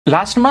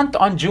Last month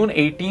on June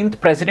 18th,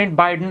 President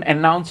Biden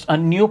announced a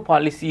new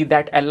policy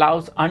that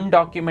allows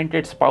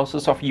undocumented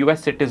spouses of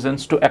US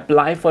citizens to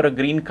apply for a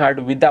green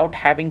card without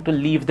having to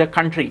leave the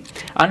country.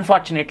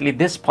 Unfortunately,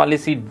 this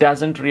policy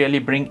doesn't really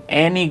bring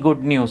any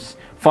good news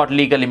for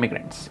legal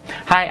immigrants.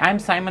 Hi, I'm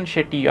Saiman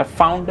Shetty, your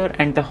founder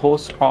and the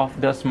host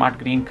of the Smart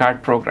Green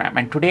Card program.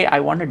 And today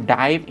I want to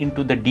dive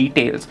into the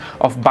details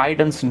of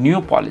Biden's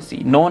new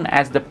policy known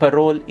as the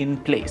parole in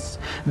place.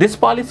 This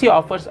policy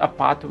offers a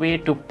pathway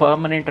to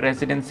permanent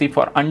residency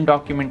for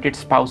undocumented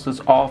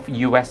spouses of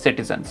US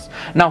citizens.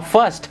 Now,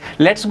 first,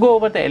 let's go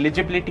over the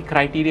eligibility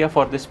criteria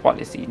for this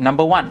policy.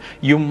 Number one,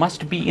 you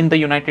must be in the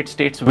United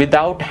States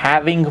without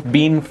having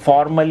been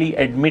formally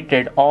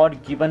admitted or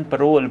given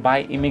parole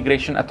by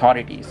immigration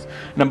authorities.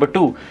 Number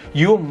two,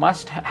 you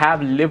must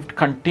have lived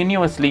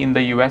continuously in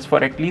the US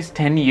for at least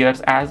 10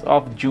 years as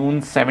of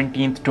June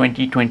 17th,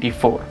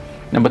 2024.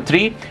 Number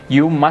three,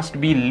 you must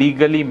be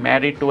legally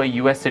married to a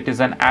US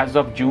citizen as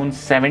of June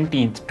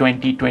 17th,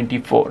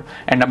 2024.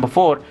 And number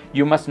four,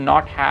 you must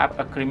not have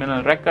a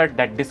criminal record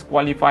that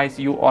disqualifies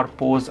you or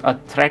pose a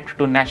threat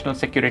to national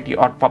security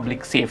or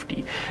public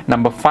safety.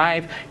 Number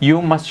five, you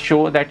must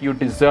show that you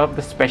deserve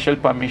the special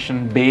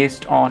permission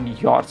based on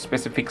your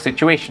specific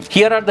situation.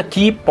 Here are the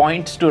key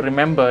points to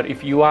remember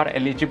if you are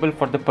eligible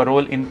for the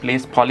parole in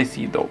place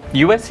policy though.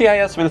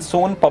 USCIS will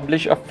soon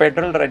publish a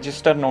Federal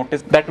Register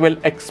notice that will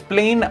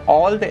explain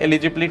all the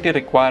eligibility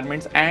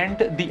requirements and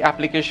the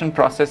application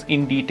process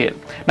in detail.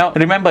 Now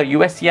remember,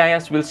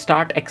 USCIS will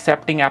start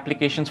accepting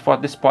applications for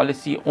this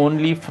policy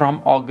only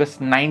from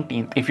August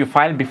 19th. If you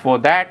file before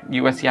that,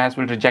 USCIS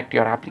will reject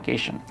your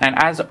application. And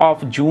as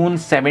of June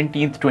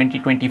 17th,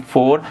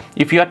 2024,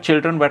 if your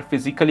children were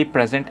physically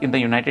present in the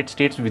United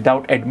States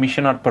without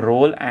admission or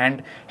parole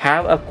and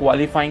have a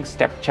qualifying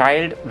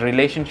stepchild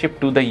relationship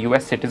to the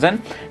US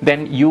citizen,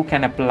 then you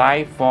can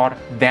apply for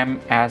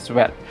them as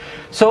well.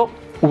 So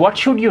what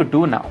should you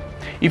do now?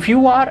 If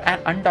you are an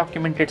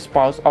undocumented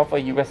spouse of a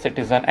US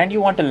citizen and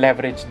you want to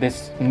leverage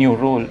this new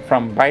rule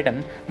from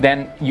Biden,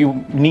 then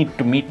you need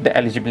to meet the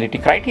eligibility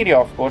criteria,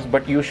 of course,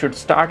 but you should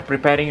start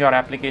preparing your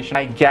application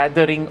by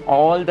gathering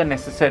all the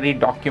necessary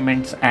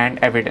documents and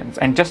evidence.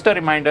 And just a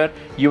reminder,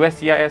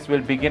 USCIS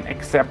will begin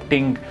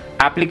accepting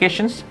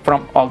applications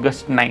from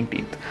August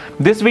 19th.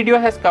 This video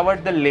has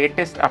covered the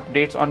latest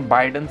updates on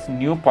Biden's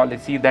new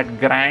policy that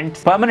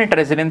grants permanent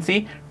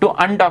residency to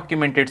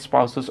undocumented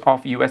spouses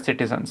of US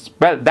citizens.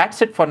 Well,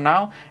 that's it for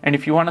now. And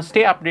if you want to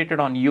stay updated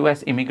on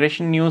US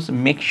immigration news,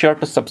 make sure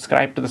to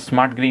subscribe to the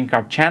Smart Green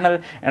Card channel.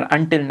 And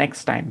until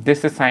next time,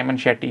 this is Saiman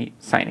Shetty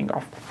signing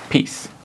off. Peace.